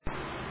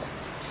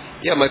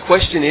Yeah, my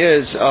question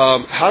is,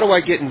 how do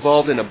I get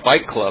involved in a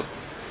bike club?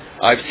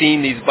 I've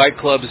seen these bike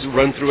clubs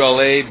run through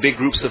LA, big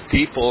groups of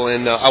people,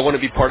 and I want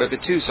to be part of it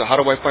too. So how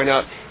do I find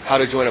out how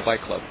to join a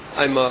bike club?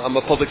 I'm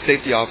a public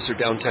safety officer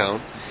downtown,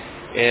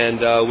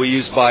 and we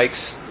use bikes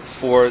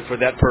for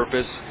that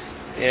purpose.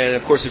 And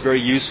of course, they're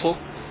very useful.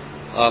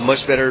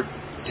 Much better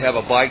to have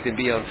a bike than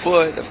be on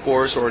foot, of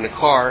course, or in a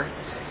car.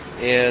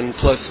 And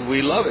plus,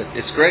 we love it.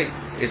 It's great.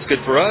 It's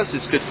good for us.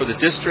 It's good for the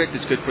district.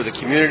 It's good for the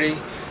community.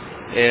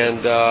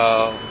 And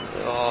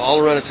all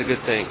around, it's a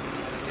good thing.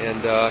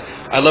 And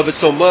I love it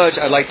so much,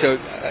 I'd like to,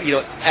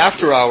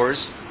 after hours,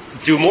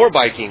 do more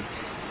biking.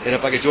 And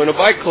if I could join a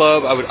bike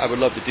club, I would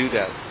love to do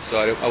that. So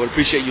I would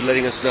appreciate you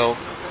letting us know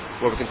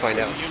where we can find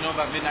out. Do you know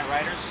about Midnight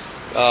Riders?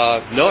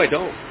 No, I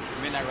don't.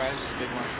 Midnight Riders is a big one.